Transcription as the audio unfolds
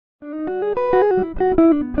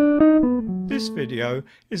This video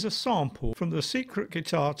is a sample from the Secret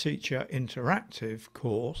Guitar Teacher Interactive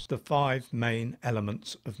course, The 5 Main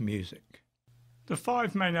Elements of Music. The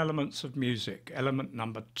 5 main elements of music, element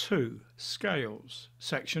number 2, scales,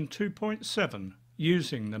 section 2.7,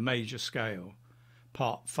 using the major scale,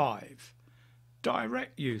 part 5,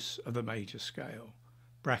 direct use of the major scale,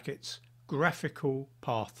 brackets, graphical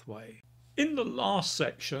pathway. In the last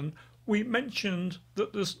section, we mentioned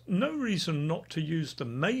that there's no reason not to use the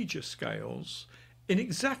major scales in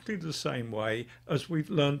exactly the same way as we've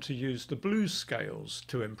learned to use the blues scales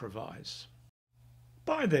to improvise.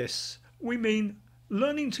 By this, we mean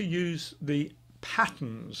learning to use the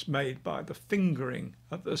patterns made by the fingering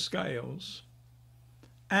of the scales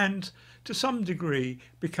and, to some degree,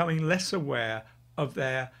 becoming less aware of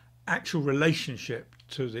their actual relationship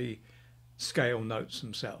to the scale notes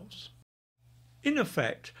themselves. In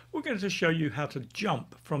effect, we're going to show you how to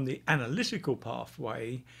jump from the analytical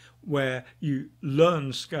pathway, where you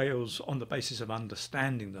learn scales on the basis of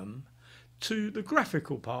understanding them, to the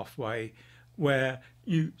graphical pathway, where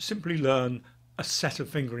you simply learn a set of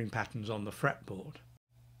fingering patterns on the fretboard.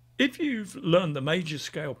 If you've learned the major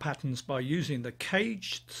scale patterns by using the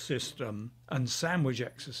caged system and sandwich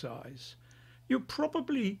exercise, you'll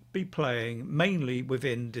probably be playing mainly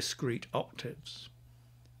within discrete octaves.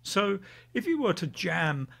 So if you were to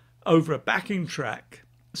jam over a backing track,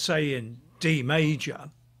 say in D major,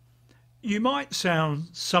 you might sound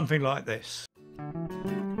something like this.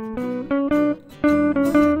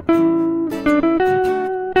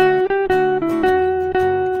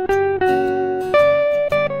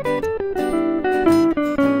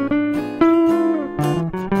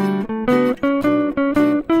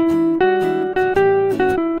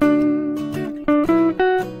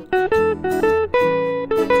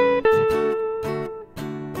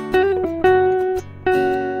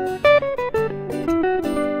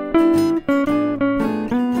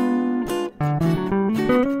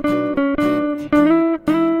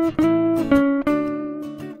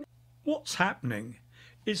 What's happening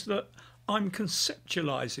is that I'm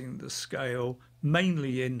conceptualizing the scale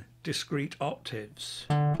mainly in discrete octaves.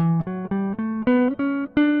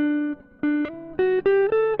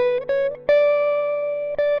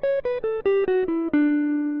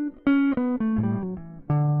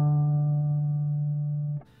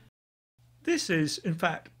 This is, in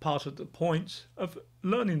fact, part of the point of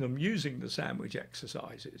learning them using the sandwich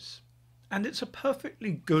exercises, and it's a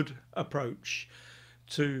perfectly good approach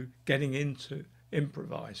to getting into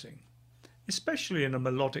improvising, especially in a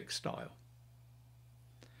melodic style.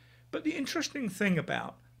 But the interesting thing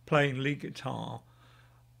about playing lead guitar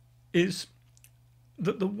is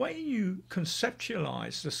that the way you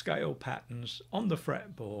conceptualize the scale patterns on the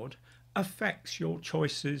fretboard affects your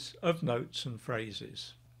choices of notes and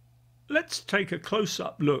phrases. Let's take a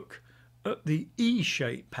close-up look at the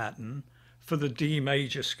E-shape pattern for the D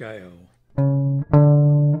major scale.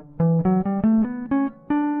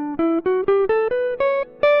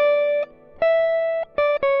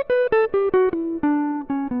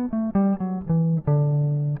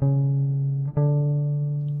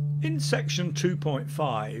 In section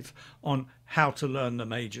 2.5 on how to learn the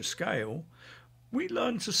major scale, we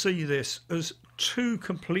learn to see this as 2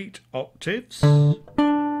 complete octaves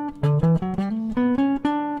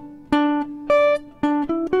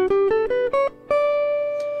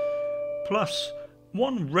plus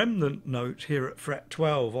 1 remnant note here at fret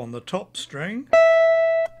 12 on the top string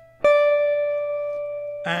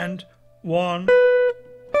and 1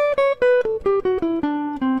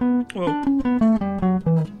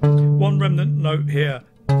 remnant note here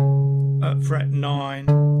at fret 9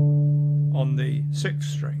 on the 6th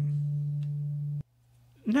string.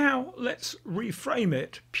 Now let's reframe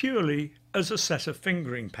it purely as a set of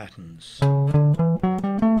fingering patterns.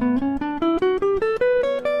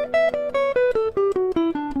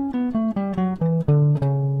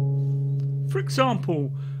 For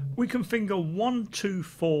example, we can finger 1 2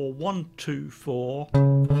 4 1 2 4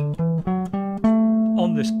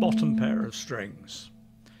 on this bottom pair of strings.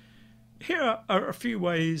 Here are a few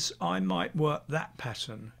ways I might work that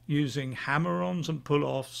pattern using hammer-ons and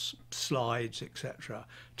pull-offs, slides, etc.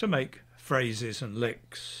 to make phrases and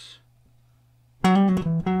licks.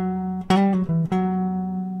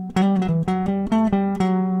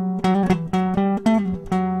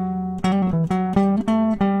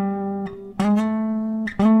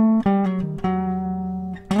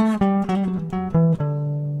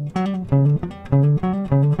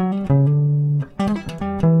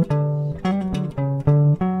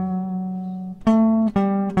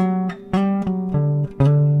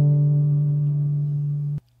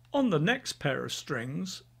 next pair of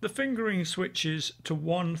strings, the fingering switches to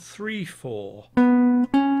 1, 3, 4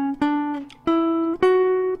 on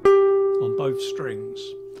both strings,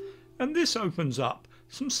 and this opens up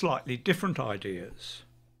some slightly different ideas.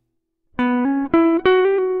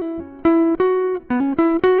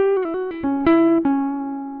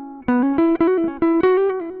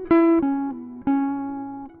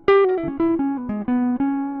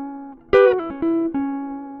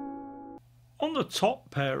 On the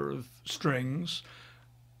top pair of strings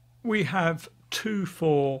we have 2,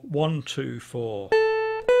 4, 1, 2, 4.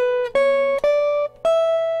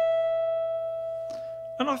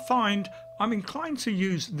 And I find I'm inclined to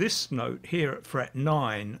use this note here at fret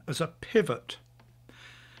 9 as a pivot,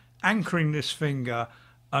 anchoring this finger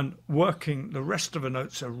and working the rest of the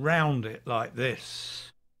notes around it like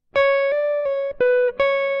this.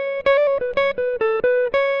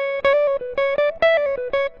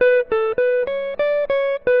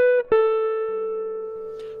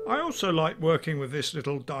 I also like working with this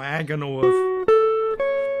little diagonal of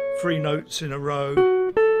 3 notes in a row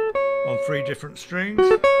on 3 different strings.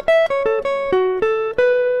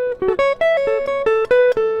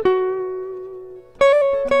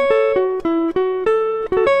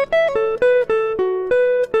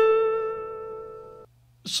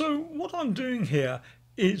 So what I'm doing here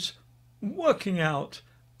is working out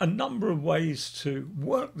a number of ways to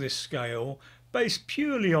work this scale based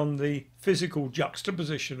purely on the physical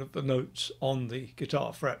juxtaposition of the notes on the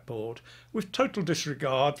guitar fretboard, with total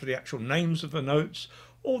disregard for the actual names of the notes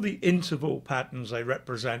or the interval patterns they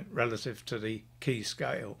represent relative to the key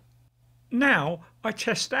scale. Now I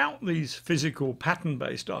test out these physical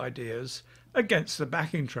pattern-based ideas against the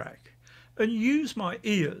backing track and use my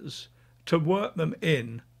ears to work them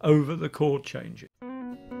in over the chord changes.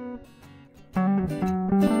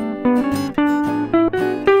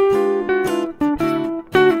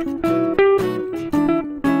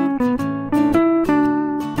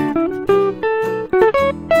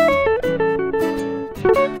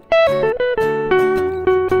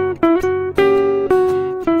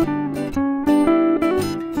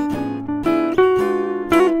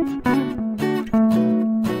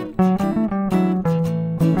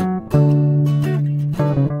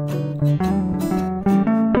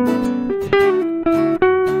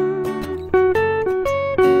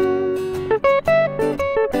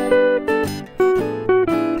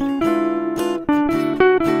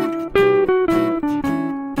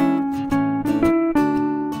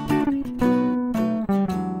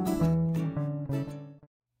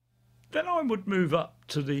 Then I would move up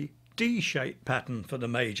to the D-shaped pattern for the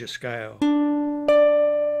major scale.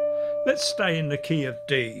 Let's stay in the key of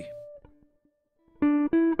D.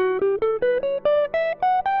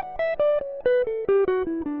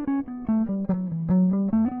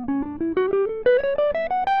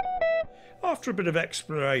 After a bit of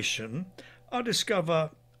exploration, I discover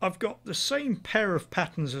I've got the same pair of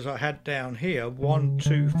patterns as I had down here, 1,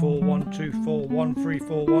 2, 4, 1, 2, 4, 1, 3,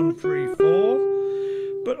 4, 1, 3, 4.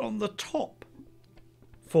 But on the top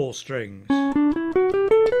 4 strings.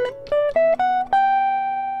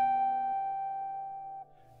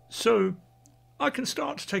 So I can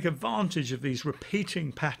start to take advantage of these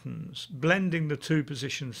repeating patterns, blending the 2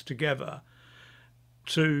 positions together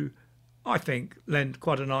to, I think, lend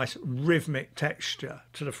quite a nice rhythmic texture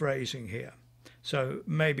to the phrasing here. So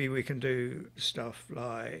maybe we can do stuff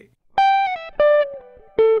like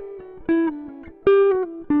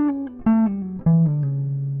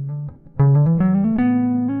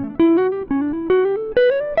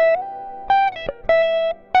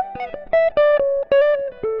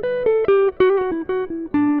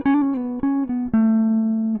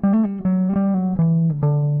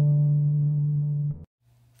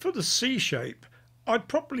for the C shape. I'd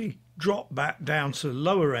probably drop back down to the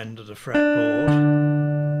lower end of the fretboard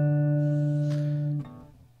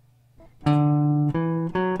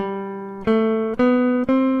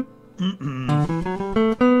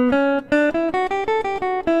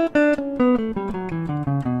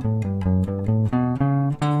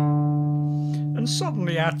and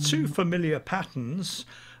suddenly our 2 familiar patterns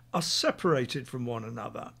are separated from one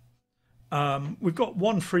another. We've got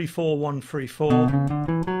 1, 3, 4, 1, 3, 4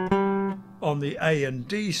 on the A and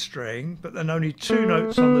D string, but then only 2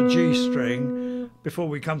 notes on the G string before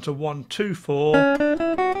we come to 1, 2, 4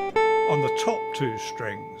 on the top 2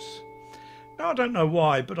 strings. Now I don't know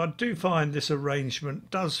why, but I do find this arrangement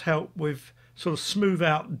does help with sort of smooth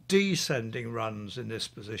out descending runs in this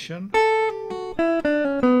position.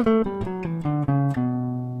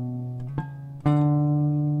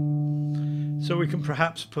 So we can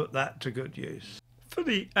perhaps put that to good use. For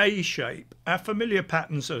the A shape, our familiar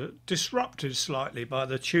patterns are disrupted slightly by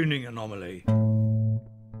the tuning anomaly.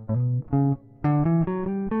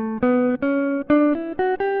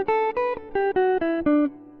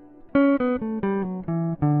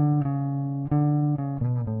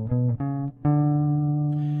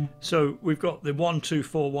 So we've got the 1 2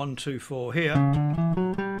 4 1 2 4 here,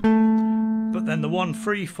 but then the 1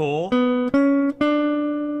 3 4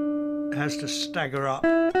 has to stagger up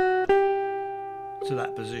to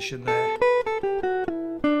that position there.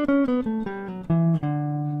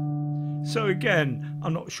 So again,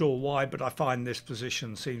 I'm not sure why, but I find this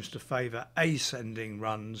position seems to favour ascending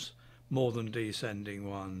runs more than descending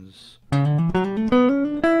ones.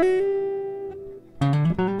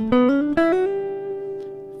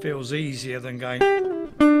 Feels easier than going.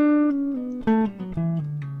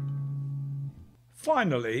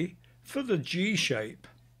 Finally, for the G shape,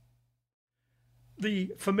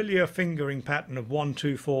 the familiar fingering pattern of 1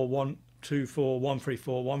 2 4 1 2 4 1 3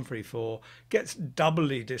 4 1 3 4 gets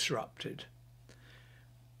doubly disrupted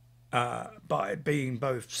by being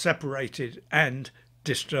both separated and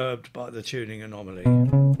disturbed by the tuning anomaly.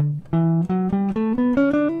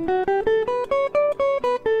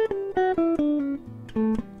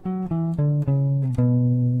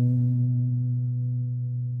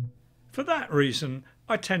 For that reason,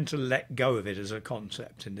 I tend to let go of it as a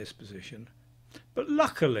concept in this position. But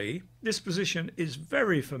luckily, this position is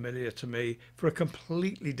very familiar to me for a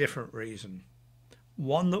completely different reason.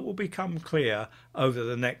 One that will become clear over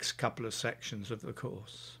the next couple of sections of the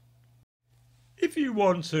course. If you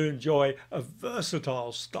want to enjoy a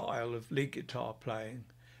versatile style of lead guitar playing,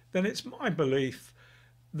 then it's my belief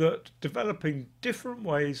that developing different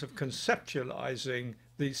ways of conceptualizing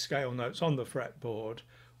these scale notes on the fretboard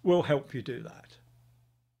will help you do that.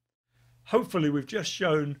 Hopefully we've just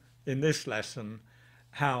shown in this lesson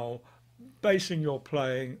how basing your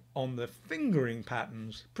playing on the fingering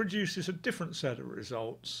patterns produces a different set of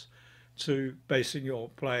results to basing your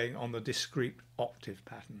playing on the discrete octave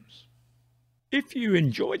patterns. If you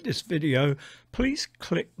enjoyed this video, please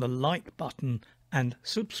click the like button and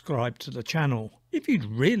subscribe to the channel. If you'd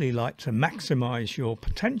really like to maximize your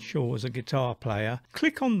potential as a guitar player,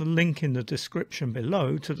 click on the link in the description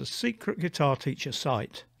below to the Secret Guitar Teacher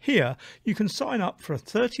site. Here you can sign up for a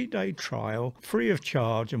 30-day trial free of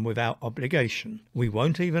charge and without obligation. We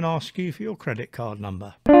won't even ask you for your credit card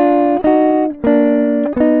number.